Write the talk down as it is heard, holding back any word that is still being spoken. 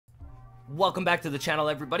Welcome back to the channel,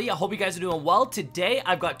 everybody. I hope you guys are doing well. Today,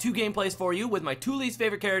 I've got two gameplays for you with my two least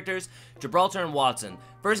favorite characters, Gibraltar and Watson.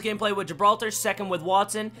 First gameplay with Gibraltar, second with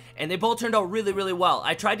Watson, and they both turned out really, really well.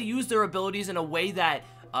 I tried to use their abilities in a way that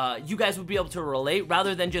you guys would be able to relate,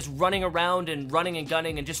 rather than just running around and running and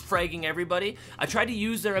gunning and just fragging everybody. I tried to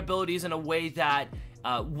use their abilities in a way that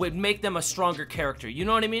would make them a stronger character, you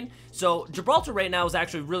know what I mean? So Gibraltar right now is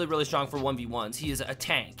actually really, really strong for 1v1s. He is a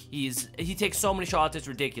tank. He takes so many shots, it's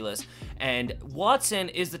ridiculous. And Watson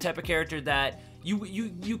is the type of character that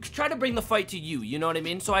you try to bring the fight to you know what I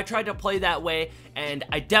mean? So I tried to play that way, and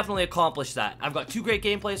I definitely accomplished that. I've got two great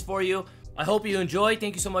gameplays for you. I hope you enjoy.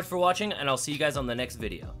 Thank you so much for watching, and I'll see you guys on the next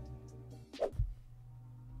video.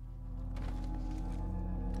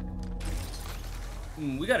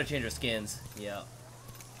 We gotta change our skins. Yeah.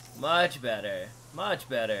 Much better. Much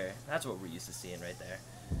better. That's what we're used to seeing right there.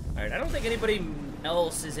 Alright, I don't think anybody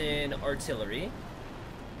else is in artillery.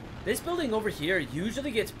 This building over here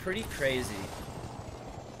usually gets pretty crazy.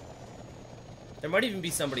 There might even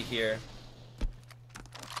be somebody here.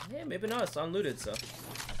 Yeah, maybe not. It's unlooted, so.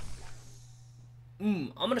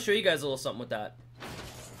 I'm gonna show you guys a little something with that.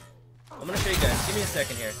 I'm gonna show you guys. Give me a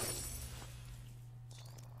second here.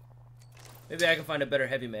 Maybe I can find a better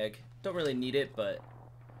heavy mag. Don't really need it, but...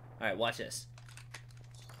 Alright, watch this.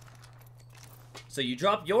 So you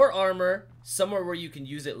drop your armor somewhere where you can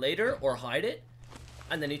use it later or hide it,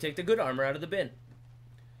 and then you take the good armor out of the bin.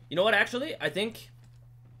 You know what, actually? I think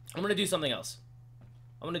I'm gonna do something else.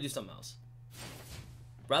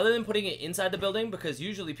 Rather than putting it inside the building, because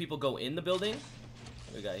usually people go in the building.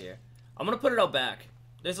 What we got here? I'm gonna put it out back.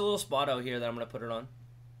 There's a little spot out here that I'm gonna put it on.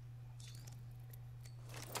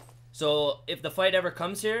 So if the fight ever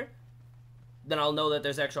comes here, then I'll know that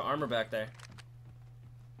there's extra armor back there.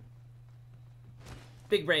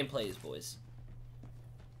 Big brain plays, boys.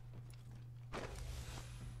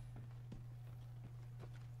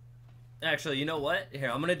 Actually, you know what?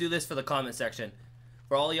 Here, I'm gonna do this for the comment section.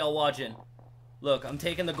 For all y'all watching. Look, I'm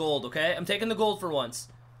taking the gold, okay? I'm taking the gold for once.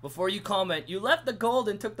 Before you comment, you left the gold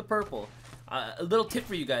and took the purple. A little tip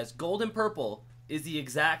for you guys. Gold and purple is the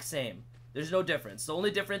exact same. There's no difference. The only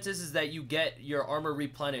difference is that you get your armor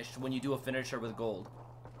replenished when you do a finisher with gold.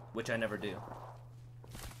 Which I never do.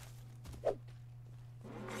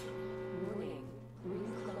 Warning.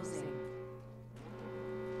 Ring closing.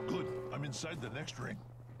 Good. I'm inside the next ring.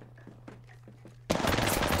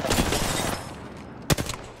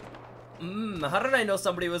 How did I know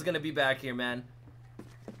somebody was gonna be back here, man?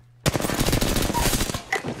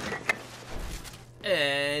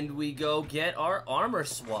 And we go get our armor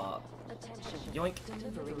swap. Attention. Yoink.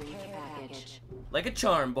 Delivering care package. Like a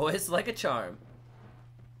charm, boys. Like a charm.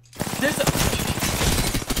 There's a...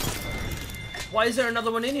 Why is there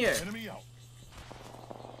another one in here? Enemy out.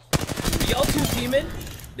 Were y'all two teaming?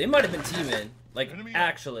 They might have been teaming. Like, Enemy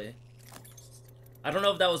actually. I don't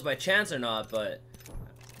know if that was by chance or not, but...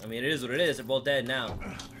 I mean, it is what it is. They're both dead now.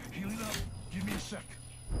 Healing up. Give me a sec.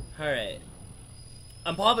 Alright.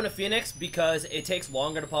 I'm popping a Phoenix because it takes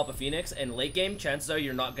longer to pop a Phoenix, and late game, chances are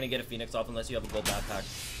you're not going to get a Phoenix off unless you have a gold backpack.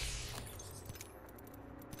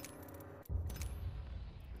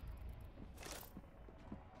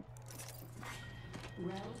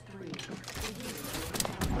 Round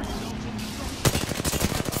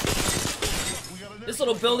 3. This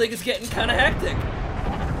little building is getting kind of hectic.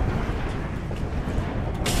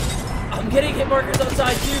 I'm getting hit markers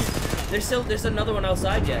outside too. There's another one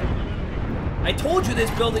outside yet. I told you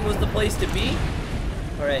this building was the place to be.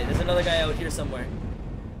 Alright, there's another guy out here somewhere.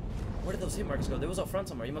 Where did those hit marks go? They was out front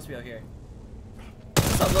somewhere. He must be out here.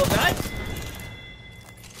 What's up, little guy?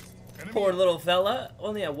 Enemy Poor little fella.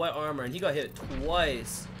 Only had white armor, and he got hit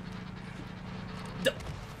twice.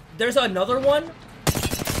 There's another one?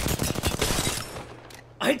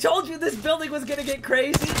 I told you this building was gonna get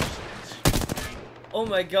crazy. Oh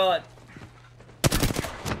my god.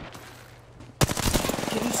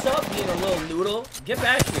 Can you stop being a little noodle? Get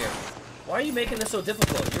back here. Why are you making this so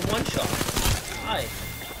difficult? You're one shot. Hi.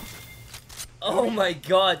 Oh my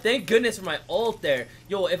god. Thank goodness for my ult there.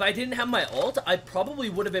 Yo, if I didn't have my ult, I probably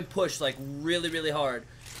would have been pushed like really, really hard.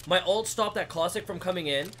 My ult stopped that classic from coming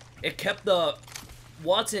in. It kept the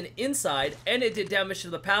Watson inside, and it did damage to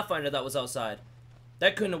the Pathfinder that was outside.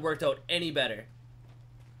 That couldn't have worked out any better.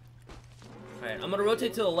 Alright, I'm gonna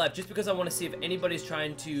rotate to the left just because I want to see if anybody's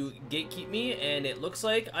trying to gatekeep me, and it looks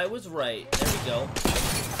like I was right. There we go.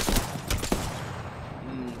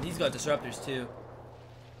 He's got disruptors too.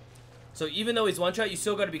 So even though he's one shot, you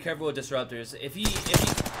still got to be careful with disruptors. If he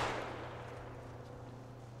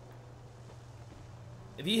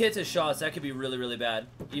hits his shots, that could be really, really bad.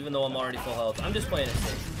 Even though I'm already full health, I'm just playing it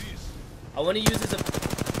safe. I want to use his.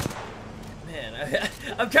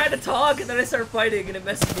 I'm trying to talk and then I start fighting and it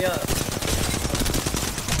messes me up.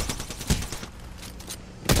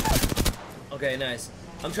 Okay, nice.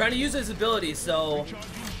 I'm trying to use his ability, so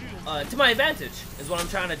to my advantage is what I'm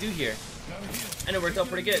trying to do here. And it worked out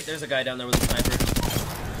pretty good. There's a guy down there with a sniper.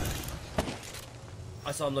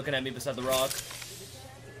 I saw him looking at me beside the rock.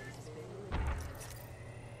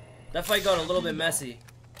 That fight got a little bit messy.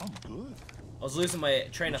 I'm good. I was losing my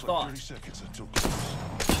train of thought. 30 seconds until close.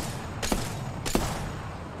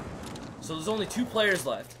 So there's only 2 players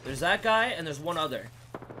left. There's that guy and there's one other.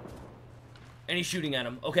 And he's shooting at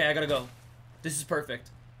him. Okay, I gotta go. This is perfect.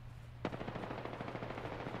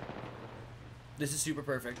 This is super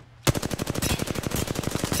perfect.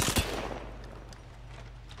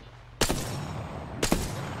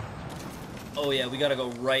 Oh yeah, we gotta go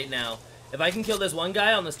right now. If I can kill this one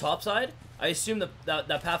guy on this top side, I assume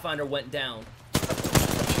that Pathfinder went down.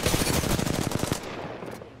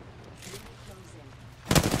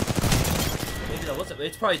 Maybe that,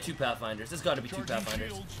 it's probably 2 Pathfinders. There's gotta be 2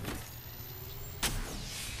 Pathfinders.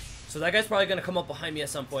 So that guy's probably gonna come up behind me at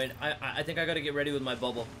some point. I think I gotta get ready with my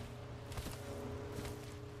bubble.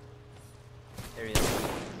 There he is.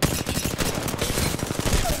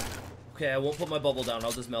 Okay, I won't put my bubble down.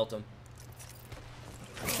 I'll just melt him.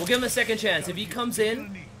 We'll give him a second chance. If he comes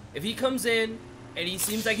in and he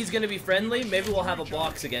seems like he's gonna be friendly, maybe we'll have a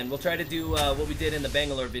box again. We'll try to do what we did in the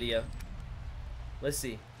Bangalore video. Let's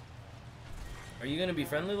see. Are you gonna be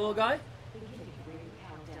friendly, little guy?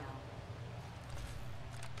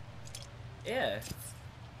 Yeah.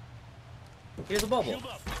 Here's a bubble.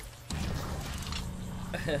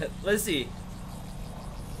 Let's see.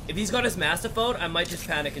 If he's got his Mastiff out, I might just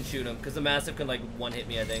panic and shoot him, because the Mastiff can like one-hit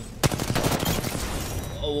me, I think.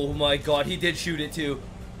 Oh my god, he did shoot it too.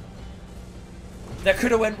 That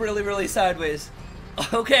could have went really, really sideways.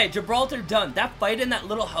 Okay, Gibraltar done. That fight in that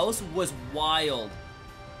little house was wild.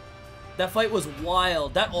 That fight was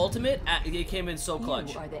wild. That ultimate, it came in so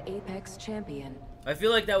clutch. You are the Apex champion. I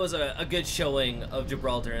feel like that was a good showing of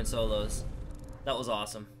Gibraltar in solos. That was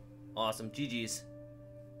awesome. Awesome. GG's.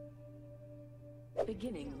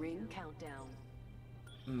 Beginning ring countdown.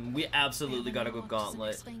 We absolutely gotta go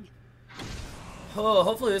Gauntlet. Oh,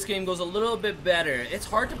 hopefully this game goes a little bit better. It's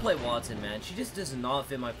hard to play Watson, man. She just does not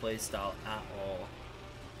fit my playstyle at all.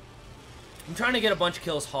 I'm trying to get a bunch of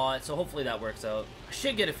kills hot, so hopefully that works out. I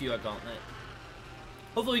should get a few at Gauntlet.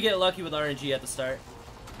 Hopefully we get lucky with RNG at the start.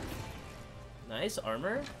 Nice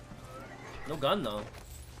armor. No gun though.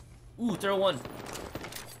 Ooh, throw one.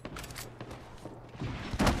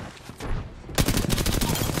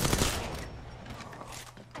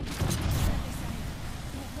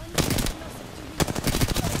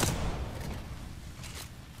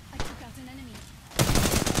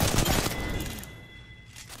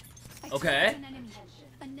 Okay.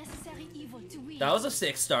 That was a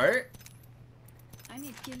 6 start.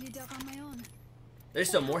 There's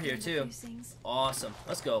still more here too. Awesome.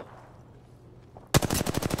 Let's go.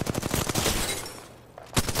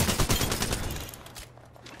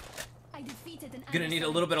 Gonna need a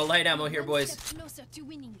little bit of light ammo here, boys.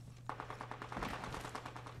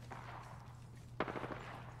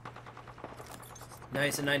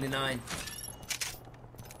 Nice, a 99.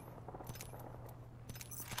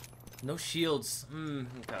 No shields.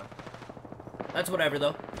 Okay. That's whatever,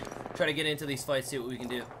 though. Try to get into these fights, see what we can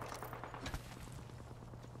do.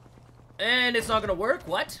 And it's not gonna work?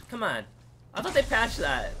 What? Come on. I thought they patched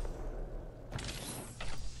that.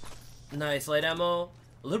 Nice, light ammo.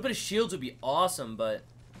 A little bit of shields would be awesome, but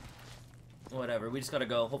whatever. We just gotta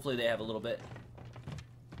go. Hopefully they have a little bit.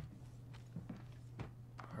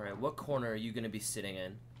 Alright, what corner are you gonna be sitting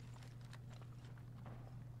in?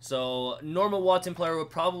 So, normal Watson player would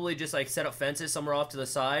probably just like set up fences somewhere off to the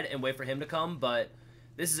side and wait for him to come, but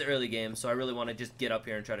this is an early game, so I really want to just get up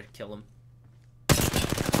here and try to kill him.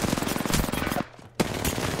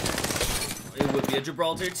 It would be a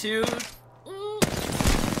Gibraltar too. 1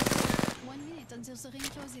 minute until the ring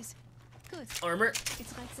closes. Good. Armor.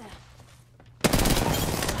 It's right there.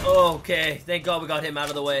 Okay, thank God we got him out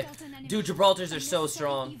of the way. Dude, Gibraltars are so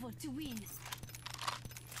strong.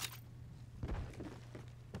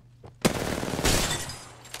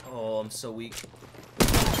 Oh, I'm so weak.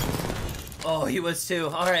 Oh, he was too.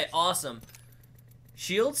 Alright, awesome.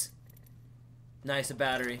 Shields? Nice, a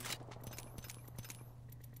battery.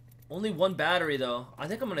 Only 1 battery, though. I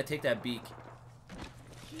think I'm gonna take that beak.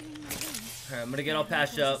 Alright, I'm gonna get all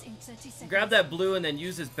patched up. Grab that blue and then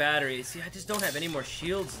use this battery. See, I just don't have any more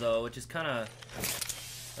shields, though, which is kinda...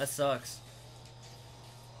 That sucks.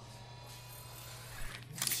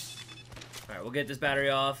 Alright, we'll get this battery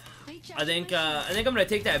off. I think I'm gonna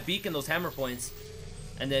take that beak and those hammer points.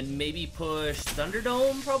 And then maybe push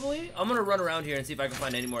Thunderdome, probably? I'm gonna run around here and see if I can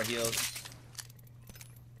find any more heals.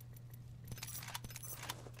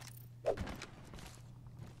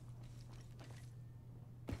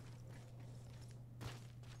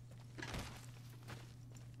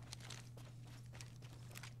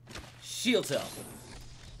 Shield cell.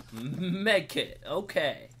 Medkit.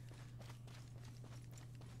 Okay.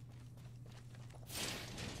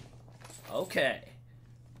 Okay.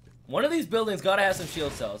 One of these buildings gotta have some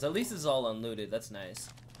shield cells. At least it's all unlooted. That's nice.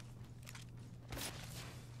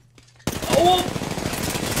 Oh!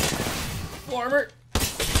 Farmer!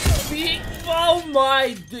 Oh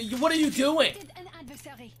my! What are you doing?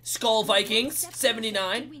 Skull Vikings,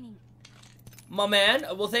 79. My man.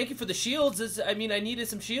 Well, thank you for the shields. I mean, I needed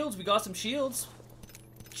some shields. We got some shields.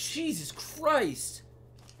 Jesus Christ.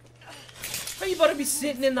 How you about to be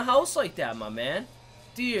sitting in the house like that, my man?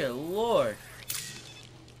 Dear Lord.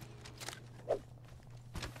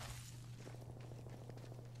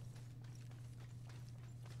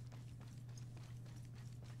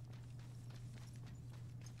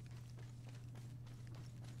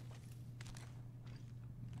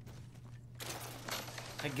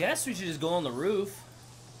 I guess we should just go on the roof.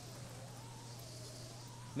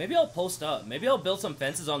 Maybe I'll post up. Maybe I'll build some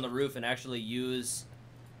fences on the roof and actually use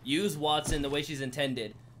Watson the way she's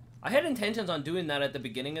intended. I had intentions on doing that at the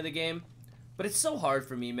beginning of the game, but it's so hard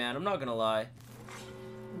for me, man. I'm not gonna lie.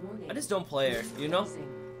 I just don't play her, you know?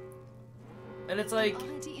 And it's like,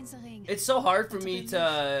 it's so hard for me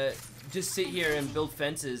to just sit here and build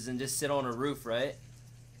fences and just sit on a roof, right?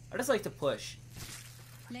 I just like to push.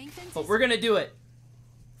 But we're gonna do it.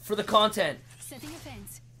 For the content. Setting a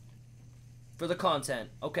fence. For the content.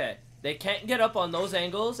 Okay. They can't get up on those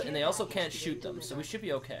angles, and they also can't shoot them, so we should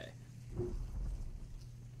be okay.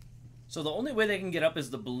 So the only way they can get up is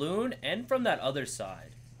the balloon and from that other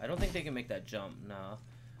side. I don't think they can make that jump. No.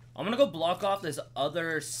 I'm gonna go block off this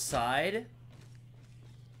other side.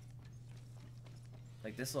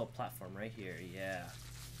 Like this little platform right here. Yeah.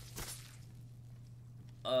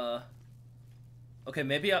 Okay,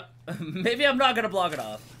 maybe I'm not gonna block it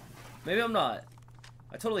off. Maybe I'm not.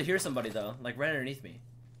 I totally hear somebody though, like right underneath me.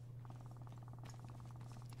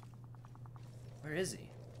 Where is he?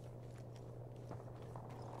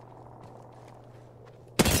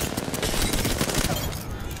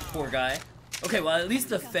 Poor guy. Okay, well at least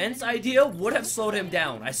the fence idea would have slowed him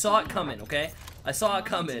down. I saw it coming, okay? I saw it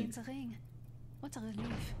coming. What a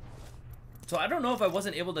relief. So I don't know if I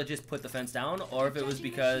wasn't able to just put the fence down or if it was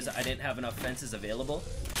because I didn't have enough fences available.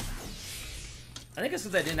 I think it's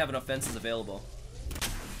because I didn't have enough fences available.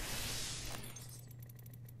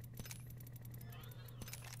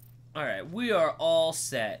 Alright, we are all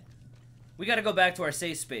set. We gotta go back to our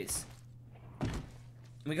safe space.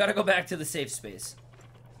 We gotta go back to the safe space.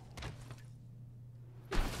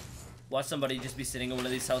 Watch somebody just be sitting in one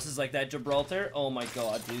of these houses like that, Gibraltar. Oh my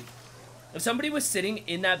god, dude. If somebody was sitting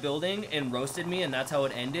in that building and roasted me and that's how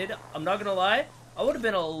it ended, I'm not gonna lie, I would have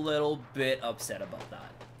been a little bit upset about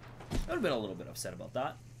that. I would have been a little bit upset about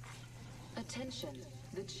that. Attention,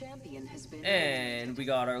 the champion has been. And we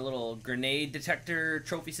got our little grenade detector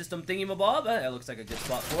trophy system thingy-mabob. That looks like a good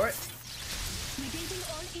spot for it. Negating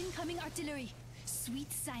all incoming artillery.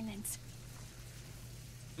 Sweet silence.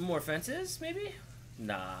 More fences, maybe?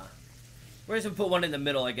 Nah. We're just gonna put one in the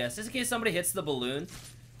middle, I guess. Just in case somebody hits the balloon.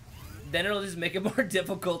 Then it'll just make it more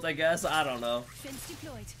difficult, I guess. I don't know. Fence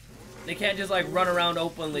deployed. They can't just like run around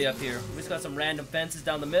openly up here. We just got some random fences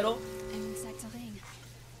down the middle. I'm inside the ring.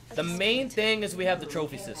 The main thing is we have the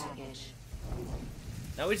trophy system.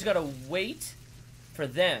 Now we just gotta wait for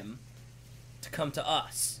them to come to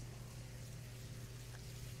us.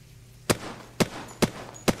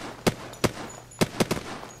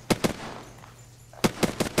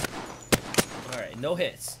 Alright, no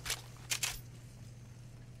hits.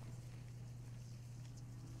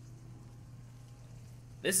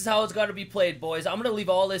 This is how it's got to be played, boys. I'm going to leave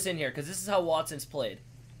all this in here, because this is how Watson's played.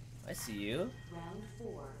 I see you. Round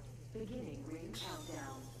 4, beginning ring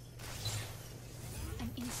countdown.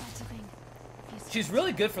 I'm inside the ring. She's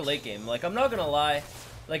really good for late game. Like, I'm not going to lie.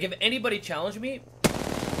 Like, if anybody challenged me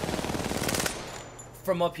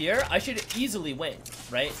from up here, I should easily win,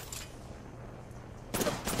 right?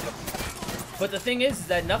 But the thing is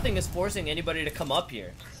that nothing is forcing anybody to come up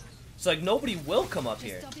here. So, like, nobody will come up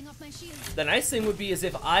here. The nice thing would be is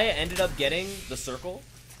if I ended up getting the circle,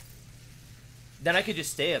 then I could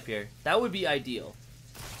just stay up here. That would be ideal.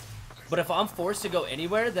 But if I'm forced to go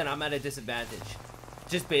anywhere, then I'm at a disadvantage.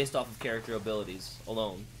 Just based off of character abilities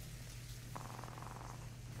alone.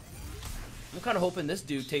 I'm kind of hoping this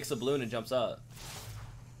dude takes the balloon and jumps up.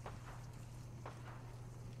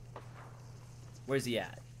 Where's he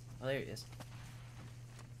at? Oh, there he is.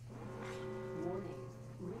 Warning.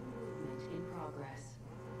 Ring movement in progress.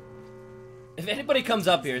 If anybody comes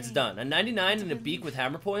up here, it's done. A 99 and a beak with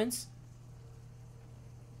hammer points.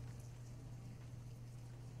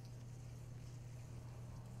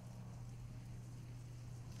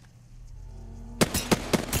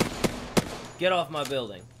 Get off my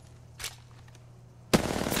building.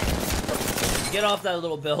 Get off that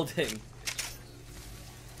little building.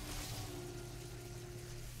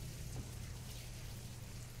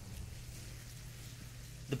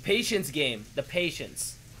 The patience game. The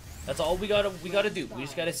patience. That's all we gotta do. We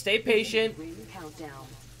just gotta stay patient. Ring countdown.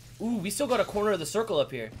 Ooh, we still got a corner of the circle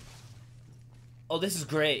up here. Oh, this is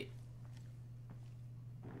great.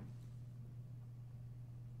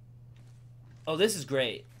 Oh, this is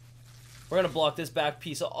great. We're gonna block this back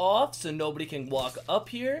piece off so nobody can walk up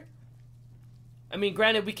here. I mean,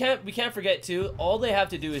 granted, we can't forget too. All they have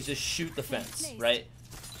to do is just shoot the fence, right?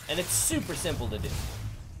 And it's super simple to do.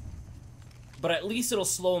 But at least it'll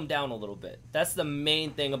slow them down a little bit. That's the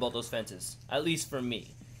main thing about those fences, at least for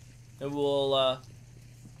me. And we'll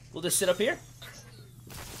just sit up here.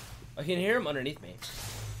 I can hear him underneath me.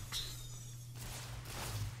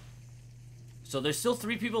 So there's still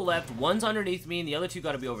 3 people left. One's underneath me, and the other 2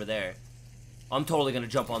 got to be over there. I'm totally gonna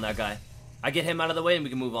jump on that guy. I get him out of the way, and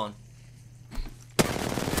we can move on.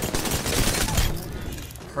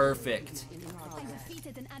 Perfect. I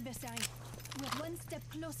defeated an adversary. We're one step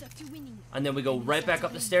closer to winning. And then we go right back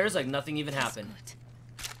up the stairs like nothing even happened.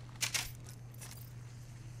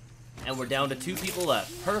 And we're down to 2 people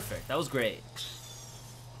left. Perfect. That was great.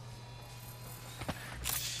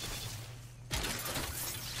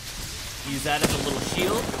 Use that as a little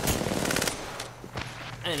shield.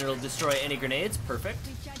 And it'll destroy any grenades. Perfect.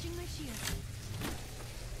 Recharging my shield.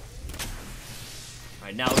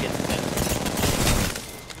 Alright, now it gets intense.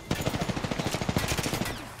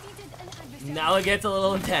 Defeated an adversary. Now it gets a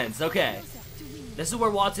little intense. Okay. Closer to winning. This is where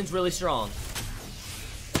Watson's really strong.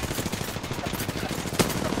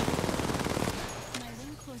 My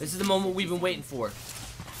ring closes This is the moment we've been waiting for.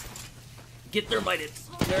 Get thermited,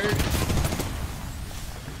 nerd.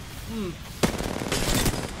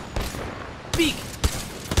 Beak!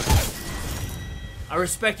 I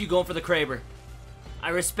respect you going for the Kraber. I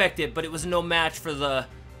respect it, but it was no match for the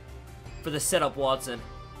setup, Watson.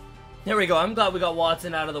 There we go. I'm glad we got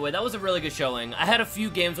Watson out of the way. That was a really good showing. I had a few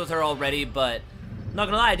games with her already, but not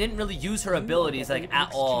gonna lie, I didn't really use her abilities like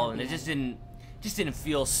at all, and it just didn't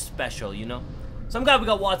feel special, you know? So I'm glad we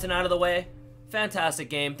got Watson out of the way. Fantastic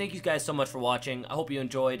game. Thank you guys so much for watching. I hope you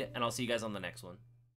enjoyed, and I'll see you guys on the next one.